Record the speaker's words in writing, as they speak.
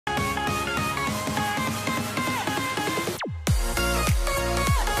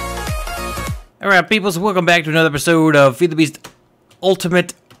Alright, peoples, welcome back to another episode of Feed the Beast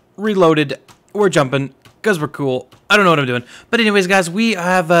Ultimate Reloaded. We're jumping, because we're cool. I don't know what I'm doing. But anyways, guys, we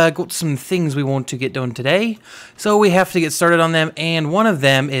have got some things we want to get done today. So we have to get started on them, and one of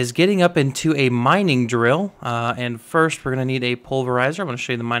them is getting up into a mining drill. And first, we're going to need a pulverizer. I'm going to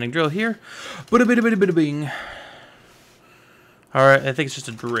show you the mining drill here. Bada-bada-bada-bada-bing. Alright, I think it's just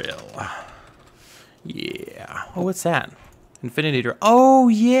a drill. Yeah. Oh, what's that? Infinity drill. Oh,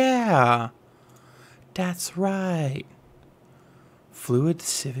 yeah. That's right. Fluid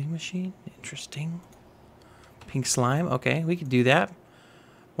sieving machine. Interesting. Pink slime. Okay, we could do that.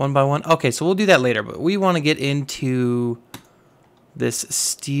 One by one. Okay, so we'll do that later, but we want to get into this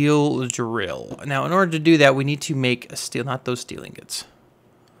steel drill. Now, in order to do that, we need to make a steel, not those steel ingots.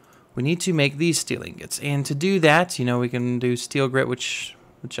 We need to make these steel ingots. And to do that, you know, we can do steel grit, which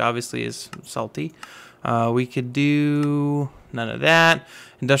obviously is salty. We could do none of that.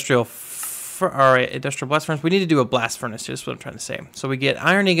 Industrial blast furnace. We need to do a blast furnace. That's what I'm trying to say. So we get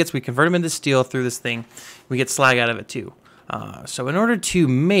iron ingots. We convert them into steel through this thing. We get slag out of it too. So in order to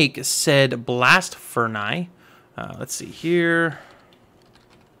make said blast furnace, let's see here.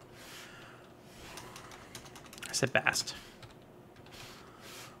 I said bast.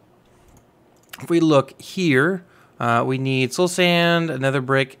 If we look here, we need soul sand, another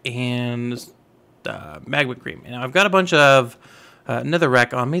brick, and magma cream. Now I've got a bunch of another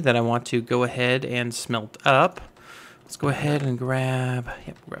rack on me that I want to go ahead and smelt up. Let's go ahead and grab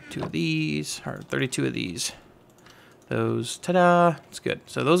 2 of these, or 32 of these. Those, ta-da, it's good.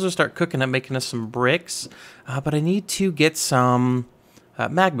 So those will start cooking up, making us some bricks. But I need to get some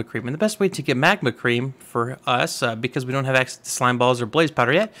magma cream. And the best way to get magma cream for us, because we don't have access to slime balls or blaze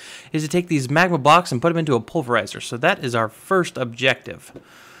powder yet, is to take these magma blocks and put them into a pulverizer. So that is our first objective.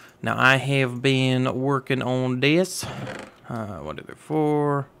 Now I have been working on this. 1, 2, 3,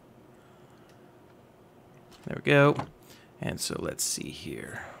 4. There we go. And so let's see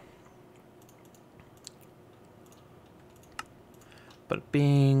here. Bada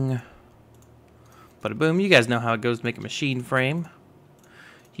bing. Bada boom. You guys know how it goes to make a machine frame.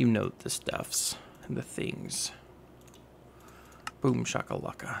 You know the stuffs and the things. Boom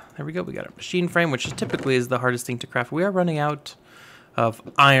shakalaka. There we go. We got our machine frame, which typically is the hardest thing to craft. We are running out of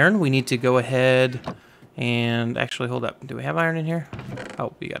iron. We need to go ahead and actually hold up. Do we have iron in here?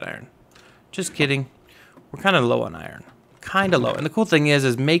 Oh, we got iron. Just kidding. We're kind of low on iron. Kind of low. And the cool thing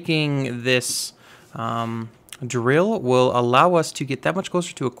is making this drill will allow us to get that much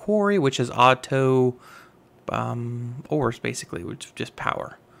closer to a quarry, which is auto ores, basically, which is just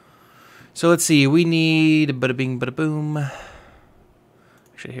power. So let's see. We need bada bing, bada boom.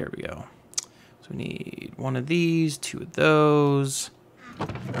 Actually, here we go. So we need 1 of these, 2 of those.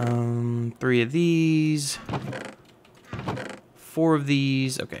 3 of these, 4 of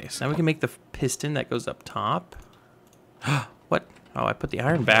these. Okay, so now we can make the piston that goes up top. What? Oh, I put the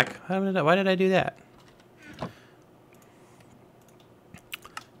iron back. Why did I do that?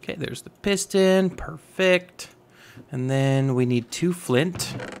 Okay, there's the piston. Perfect. And then we need 2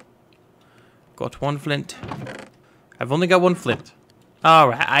 flint. Got 1 flint. I've only got 1 flint.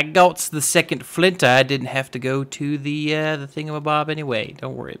 Alright, I got the 2nd flint. I didn't have to go to the thingamabob anyway.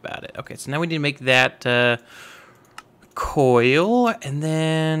 Don't worry about it. Okay, so now we need to make that coil. And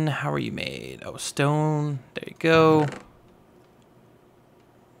then, how are you made? Oh, stone. There you go.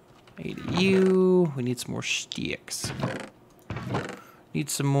 8 of you. We need some more sticks.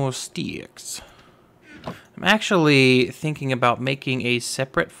 Need some more sticks. I'm actually thinking about making a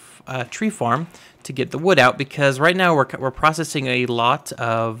separate tree farm to get the wood out, because right now we're processing a lot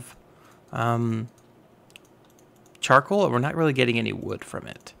of charcoal and we're not really getting any wood from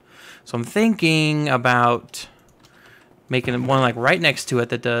it. So I'm thinking about making one like right next to it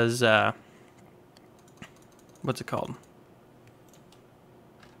that does what's it called?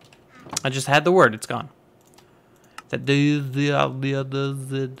 I just had the word, it's gone. That does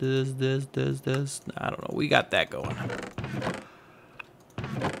I don't know. We got that going.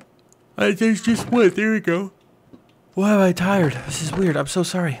 There's just wood. There we go. Why am I tired? This is weird. I'm so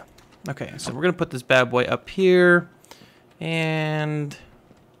sorry. Okay, so we're going to put this bad boy up here. And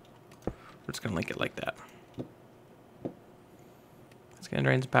we're just going to link it like that. It's going to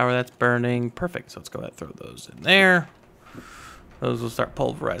drain some power. That's burning. Perfect. So let's go ahead and throw those in there. Those will start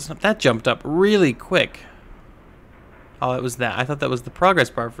pulverizing up. That jumped up really quick. Oh, it was that. I thought that was the progress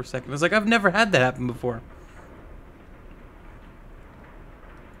bar for a second. I was like, I've never had that happen before.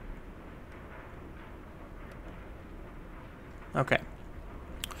 Okay,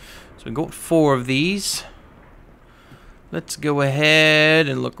 so we got 4 of these. Let's go ahead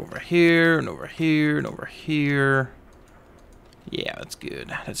and look over here and over here and over here. Yeah, that's good.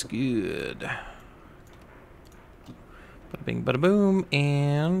 That's good. Bada bing, bada boom,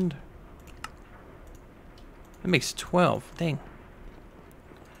 and that makes 12. Dang.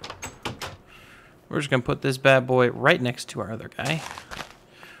 We're just gonna put this bad boy right next to our other guy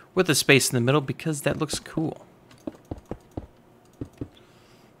with a space in the middle because that looks cool.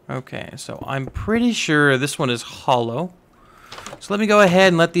 Okay, so I'm pretty sure this one is hollow. So let me go ahead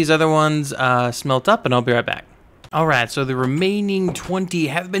and let these other ones smelt up, and I'll be right back. All right, so the remaining 20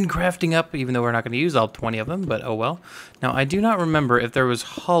 have been crafting up, even though we're not going to use all 20 of them, but oh well. Now, I do not remember if there was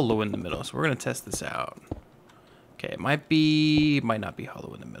hollow in the middle, so we're going to test this out. Okay, it might not be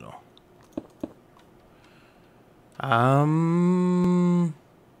hollow in the middle.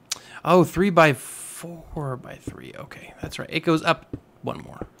 Oh, 3 by 4 by 3. Okay, that's right. It goes up one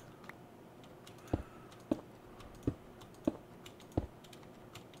more.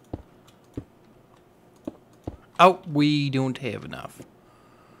 Oh, we don't have enough.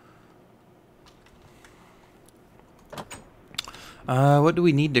 What do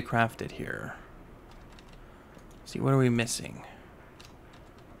we need to craft it here? Let's see, what are we missing?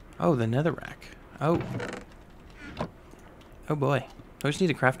 Oh, the netherrack. Oh. Oh boy. We just need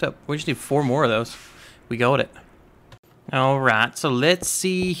to craft up. We just need 4 more of those. We got it. Alright, so let's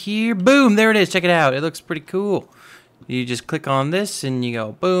see here. Boom, there it is. Check it out. It looks pretty cool. You just click on this and you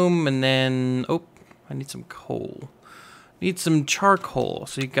go boom, and then, oh, I need some coal. Need some charcoal,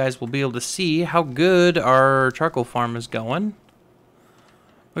 so you guys will be able to see how good our charcoal farm is going.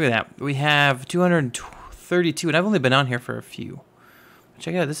 Look at that. We have 232, and I've only been on here for a few.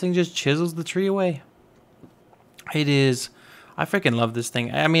 Check it out. This thing just chisels the tree away. It is... I freaking love this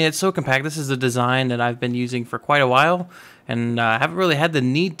thing. I mean, it's so compact. This is a design that I've been using for quite a while, and I haven't really had the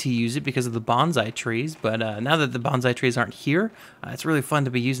need to use it because of the bonsai trees, but now that the bonsai trees aren't here, it's really fun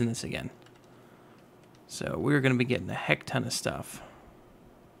to be using this again. So we're going to be getting a heck ton of stuff.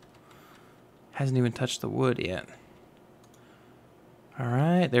 Hasn't even touched the wood yet.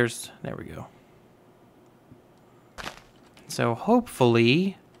 Alright, there we go. So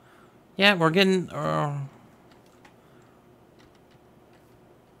hopefully, yeah, we're getting...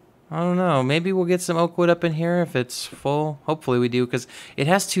 I don't know. Maybe we'll get some oak wood up in here if it's full. Hopefully we do, because it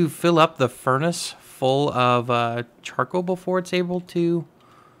has to fill up the furnace full of charcoal before it's able to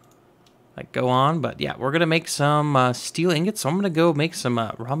like go on. But yeah, we're gonna make some steel ingots. So I'm gonna go make some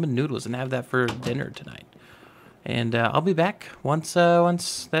ramen noodles and have that for dinner tonight. And I'll be back once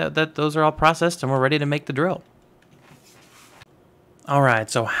those are all processed and we're ready to make the drill. Alright,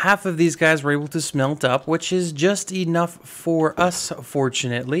 so half of these guys were able to smelt up, which is just enough for us,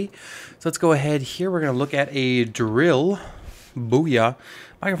 fortunately. So let's go ahead here. We're going to look at a drill. Booyah.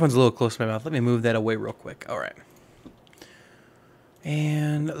 Microphone's a little close to my mouth. Let me move that away real quick. Alright.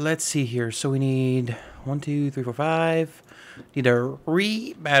 And let's see here. So we need 1, 2, 3, 4, 5. Need a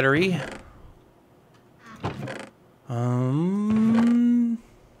battery.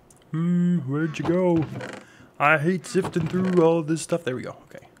 Where'd you go? I hate sifting through all this stuff. There we go.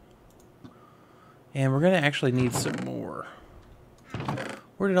 Okay. And we're going to actually need some more.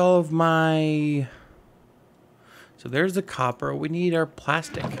 Where did all of my... So there's the copper. We need our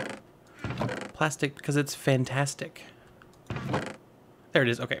plastic. Plastic because it's fantastic. There it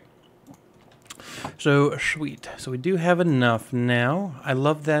is. Okay. So, sweet. So we do have enough now. I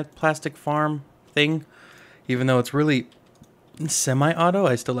love that plastic farm thing. Even though it's really semi-auto,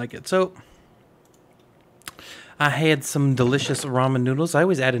 I still like it. So... I had some delicious ramen noodles. I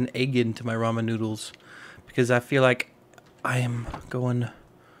always add an egg into my ramen noodles because I feel like I am going,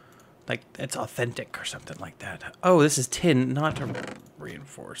 like, it's authentic or something like that. Oh, this is tin, not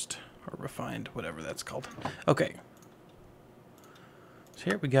reinforced or refined, whatever that's called. Okay. So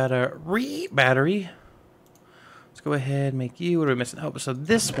here we got a battery. Let's go ahead and make you. What are we missing? Oh, so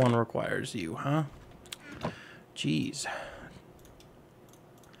this one requires you, huh? Jeez.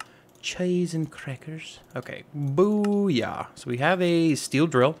 Cheese and crackers. Okay, booyah. So we have a steel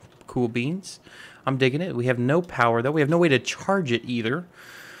drill. Cool beans. I'm digging it. We have no power, though. We have no way to charge it either.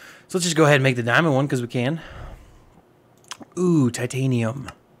 So let's just go ahead and make the diamond one, because we can. Ooh,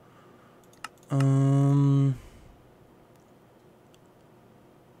 titanium.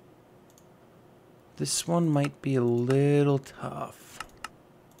 This one might be a little tough.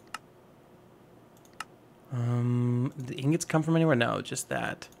 The ingots come from anywhere? No, just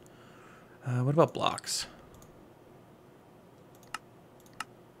that. What about blocks?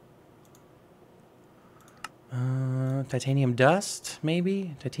 Titanium dust,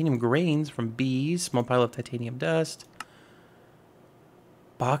 maybe? Titanium grains from bees. Small pile of titanium dust.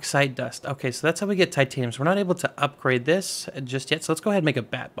 Bauxite dust. Okay, so that's how we get titanium. So we're not able to upgrade this just yet. So let's go ahead and make a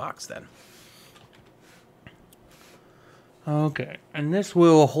bat box then. Okay, and this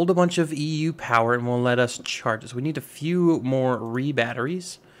will hold a bunch of EU power and will let us charge this. We need a few more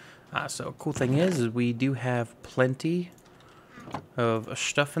re-batteries. So cool thing is we do have plenty of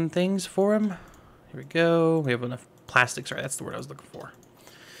stuff and things for them. Here we go. We have enough plastics. Right, that's the word I was looking for.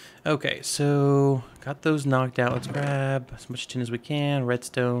 Okay, so got those knocked out. Let's grab as much tin as we can.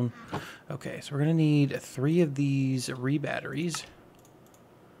 Redstone. Okay, so we're gonna need 3 of these re-batteries.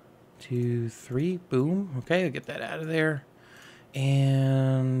 2, 3. Boom. Okay, I'll get that out of there.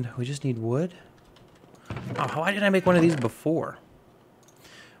 And we just need wood. Oh, why didn't I make one of these before?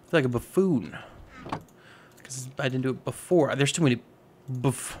 I feel like a buffoon. Because I didn't do it before. There's too many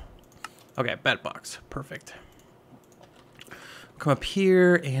Okay, bat box. Perfect. Come up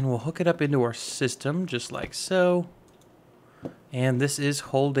here and we'll hook it up into our system just like so. And this is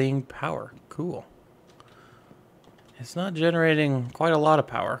holding power. Cool. It's not generating quite a lot of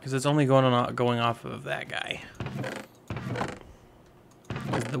power because it's only going off of that guy.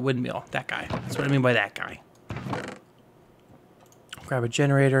 The windmill, that guy. That's what I mean by that guy. Grab a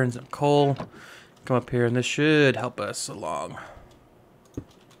generator and some coal. Come up here and this should help us along.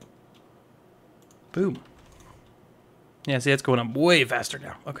 Boom. Yeah, see, it's going up way faster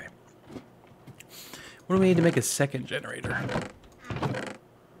now. Okay. What do we need to make a second generator?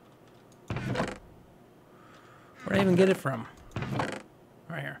 Where did I even get it from?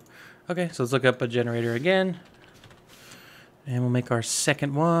 Right here. Okay, so let's look up a generator again. And we'll make our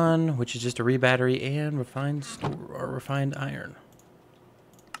second one, which is just a re-battery and refined iron.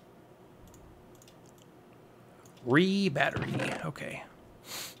 Re-battery. Okay.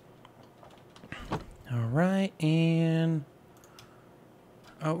 All right, and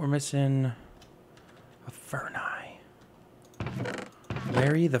oh, we're missing a ferni.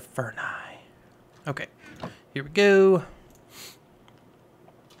 Larry the ferni. Okay, here we go.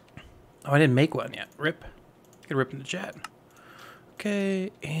 Oh, I didn't make one yet. Rip. Get a rip in the chat.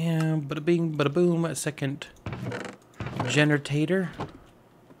 Okay, and bada bing, bada boom. A second generator.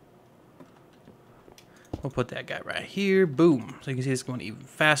 We'll put that guy right here. Boom. So you can see it's going even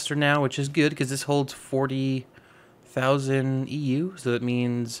faster now, which is good because this holds 40,000 EU. So that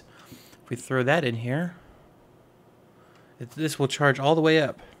means if we throw that in here, this will charge all the way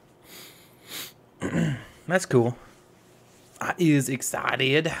up. That's cool. I is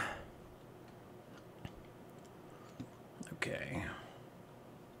excited. Okay.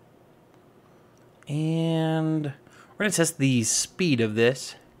 And we're going to test the speed of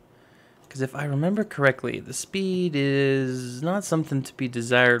this. Because if I remember correctly, the speed is not something to be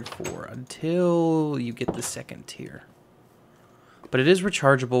desired for until you get the second tier. But it is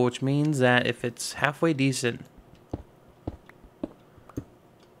rechargeable, which means that if it's halfway decent,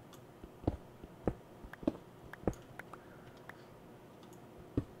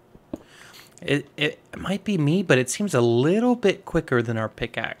 it might be me, but it seems a little bit quicker than our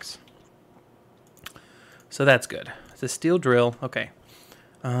pickaxe. So that's good. It's a steel drill. Okay.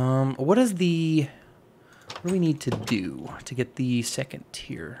 What do we need to do to get the second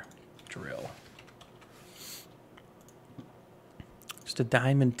tier drill? Just a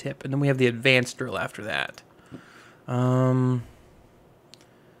diamond tip, and then we have the advanced drill after that. So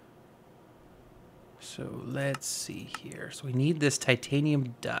let's see here. So we need this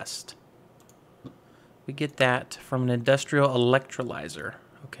titanium dust. We get that from an industrial electrolyzer,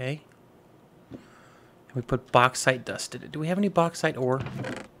 okay? We put bauxite dust in it. Do we have any bauxite ore?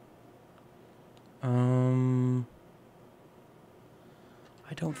 I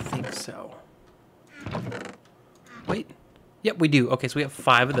don't think so. Wait. Yep, we do. Okay, so we have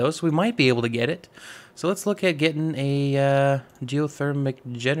 5 of those. So we might be able to get it. So let's look at getting a geothermic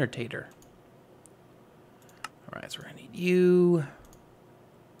generator. All right, so we're going to need you.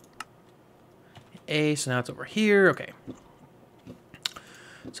 So now it's over here. Okay.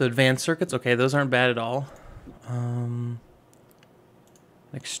 So advanced circuits, okay, those aren't bad at all. An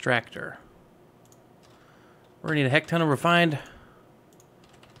extractor. We're gonna need a heck ton of refined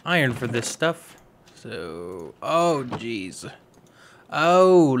iron for this stuff. So, oh geez.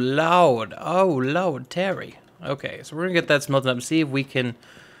 Oh Lord, Terry. Okay, so we're gonna get that smelted up and see if we can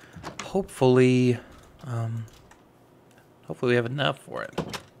hopefully we have enough for it.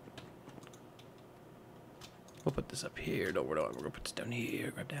 We'll put this up here. Don't worry, we're gonna put this down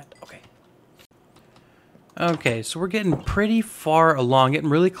here. Grab that. Okay. Okay, so we're getting pretty far along, getting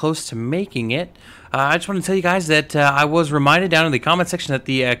really close to making it. I just want to tell you guys that I was reminded down in the comment section that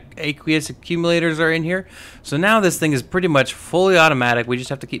the aqueous accumulators are in here. So now this thing is pretty much fully automatic. We just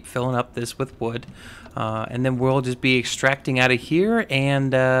have to keep filling up this with wood. And then we'll just be extracting out of here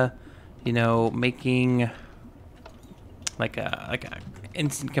and, you know, making like a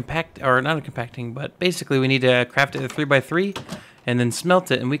instant compact, or not a compacting, but basically we need to craft it at 3x3 and then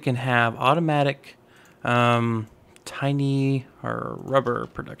smelt it, and we can have automatic tiny or rubber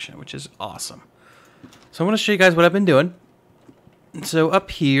production, which is awesome. So I'm going to show you guys what I've been doing. So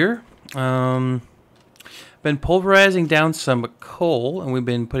up here, been pulverizing down some coal, and we've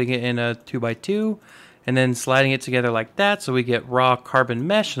been putting it in a 2x2 and then sliding it together like that, so we get raw carbon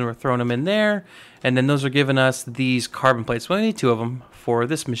mesh, and we're throwing them in there, and then those are giving us these carbon plates. We need 2 of them for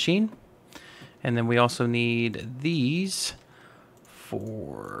this machine, and then we also need these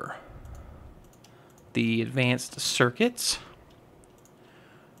for the advanced circuits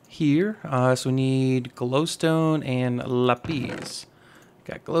here. So we need glowstone and lapis.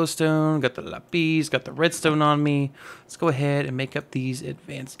 Got glowstone, got the lapis, got the redstone on me. Let's go ahead and make up these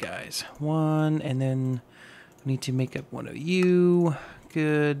advanced guys. 1, and then we need to make up 1 of you.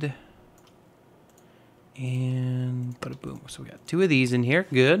 Good. And bada boom. So we got 2 of these in here.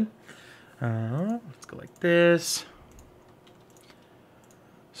 Good. Let's go like this.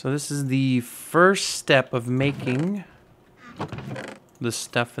 So this is the first step of making the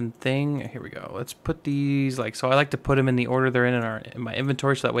stuff and thing. Here we go. Let's put these like so. I like to put them in the order they're in my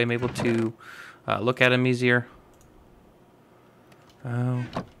inventory, so that way I'm able to look at them easier.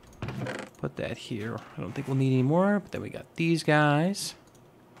 Put that here. I don't think we'll need any more. But then we got these guys.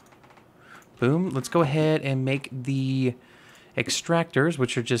 Boom. Let's go ahead and make the extractors,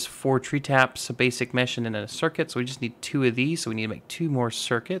 which are just 4 tree taps, a basic mesh, and then a circuit. So we just need 2 of these. So we need to make 2 more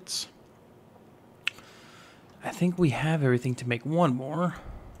circuits. I think we have everything to make 1 more.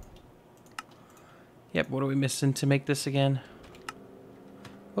 Yep, what are we missing to make this again?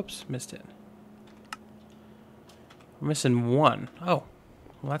 Whoops, missed it. We're missing 1. Oh,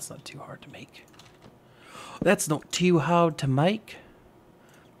 well, that's not too hard to make. That's not too hard to make.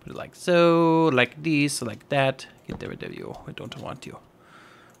 Put it like so, like this, like that. Get rid of you. I don't want you.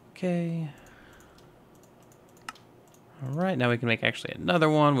 Okay. Alright, now we can make actually another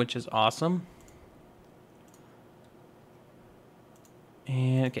one, which is awesome.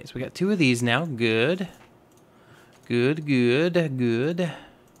 And okay, so we got 2 of these now. Good. Good, good, good.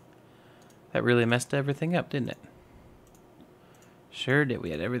 That really messed everything up, didn't it? Sure did.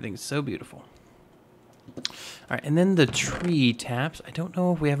 We had everything so beautiful. Alright, and then the tree taps. I don't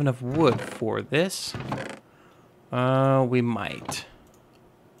know if we have enough wood for this. We might.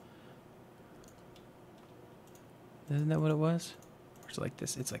 Isn't that what it was? Or is it like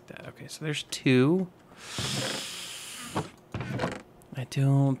this? It's like that. Okay, so there's 2. I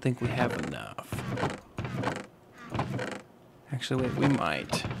don't think we have enough. Actually, wait, we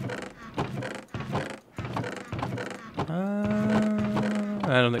might.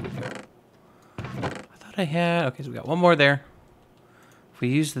 I don't think we do. I thought I had... Okay, so we got 1 more there. If we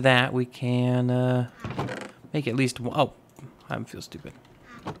use that, we can make at least 1... Oh, I feel stupid.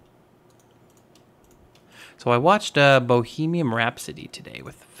 So I watched Bohemian Rhapsody today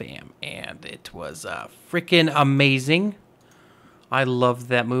with fam, and it was freaking amazing. I loved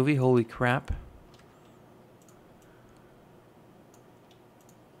that movie. Holy crap.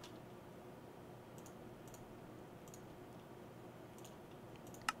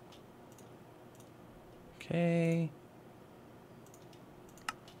 Okay.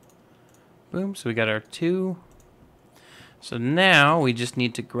 Boom. So we got our 2. So now we just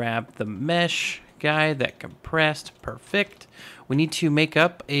need to grab the mesh guy that compressed. Perfect. We need to make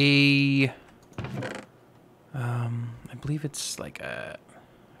up a... I believe it's like a...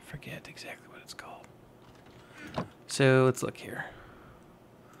 I forget exactly what it's called. So let's look here.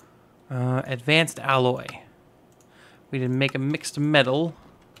 Advanced alloy. We did make a mixed metal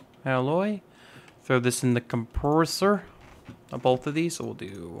alloy. Throw this in the compressor of both of these. So we'll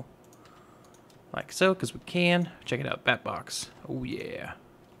do like so, because we can. Check it out, bat box. Oh yeah.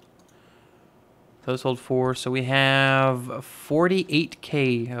 Those hold 4. So we have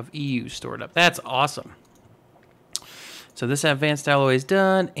 48K of EU stored up. That's awesome. So this advanced alloy is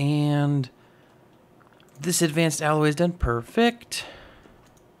done, and this advanced alloy is done. Perfect.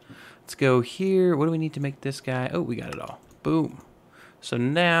 Let's go here. What do we need to make this guy? Oh, we got it all. Boom. So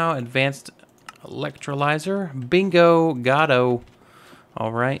now advanced electrolyzer. Bingo. Gotto.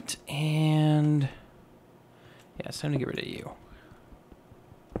 All right. And yeah, it's time to get rid of you,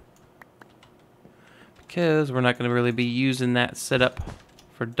 because we're not going to really be using that setup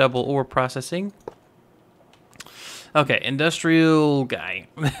for double ore processing. Okay, industrial guy.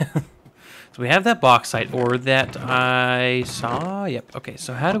 So we have that bauxite ore that I saw. Yep. Okay,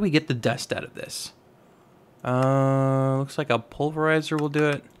 so how do we get the dust out of this? Looks like a pulverizer will do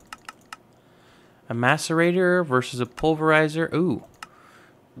it. A macerator versus a pulverizer. Ooh.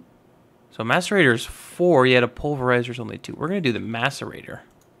 So macerator is 4, yet a pulverizer is only 2. We're going to do the macerator.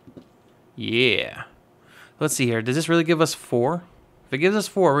 Yeah. Let's see here. Does this really give us 4? If it gives us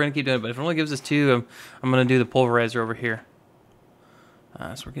 4, we're going to keep doing it. But if it only gives us 2, I'm going to do the pulverizer over here.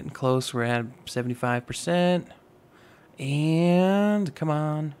 So we're getting close. We're at 75%. And come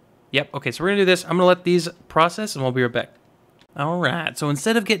on. Yep. Okay, so we're going to do this. I'm going to let these process, and we'll be right back. All right. So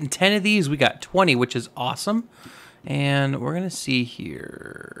instead of getting 10 of these, we got 20, which is awesome. And we're going to see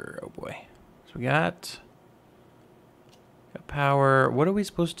here. Oh, boy. So we got power. What are we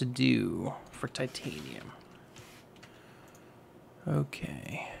supposed to do for titanium?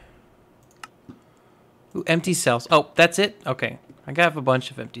 Okay. Ooh, empty cells. Oh, that's it? Okay. I got a bunch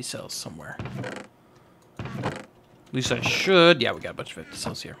of empty cells somewhere. At least I should. Yeah, we got a bunch of empty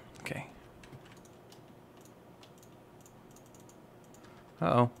cells here. Okay.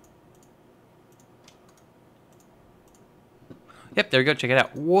 Uh-oh. Yep, there we go. Check it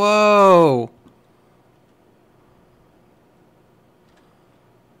out. Whoa!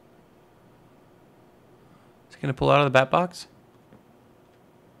 Is it going to pull out of the bat box?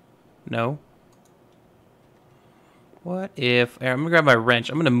 No. What if... I'm going to grab my wrench.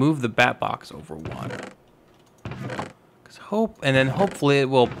 I'm going to move the bat box over 1. And then hopefully it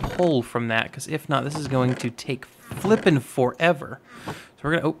will pull from that, because if not, this is going to take flipping forever. So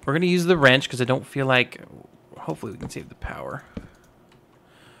we're gonna use the wrench, because I don't feel like... Hopefully we can save the power.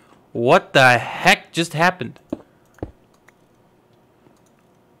 What the heck just happened?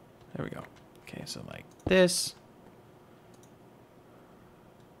 There we go. Okay, so like this.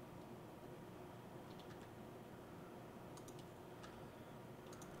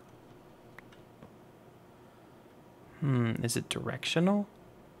 Is it directional?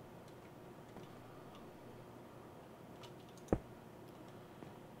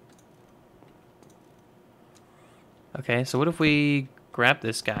 Okay, so what if we grab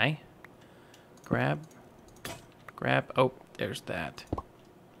this guy? Grab. Oh, there's that.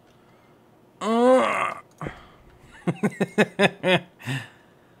 I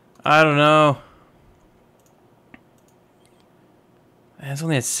don't know. It's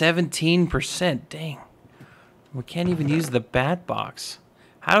only at 17%. Dang. We can't even use the bat box.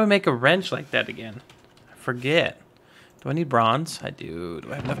 How do I make a wrench like that again? I forget. Do I need bronze? I do.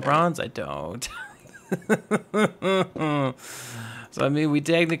 Do I have enough bronze? I don't. So, I mean, we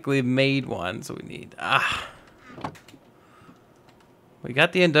technically made one, so we need... We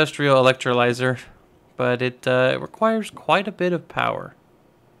got the industrial electrolyzer, but it requires quite a bit of power.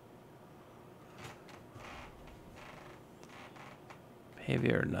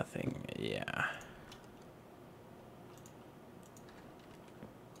 Heavy or nothing, yeah.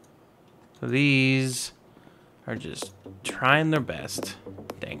 So these are just trying their best.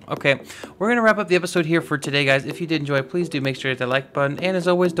 Dang. Okay, we're going to wrap up the episode here for today, guys. If you did enjoy, please do make sure to hit that like button. And as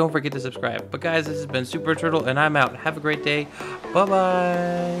always, don't forget to subscribe. But guys, this has been Superturtle, and I'm out. Have a great day.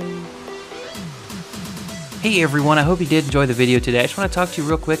 Bye-bye. Hey everyone, I hope you did enjoy the video today. I just want to talk to you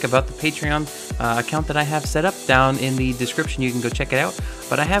real quick about the Patreon account that I have set up. Down in the description, you can go check it out.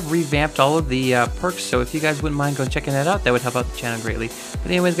 But I have revamped all of the perks, so if you guys wouldn't mind going checking that out, that would help out the channel greatly. But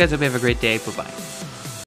anyways, guys, I hope you have a great day. Bye-bye.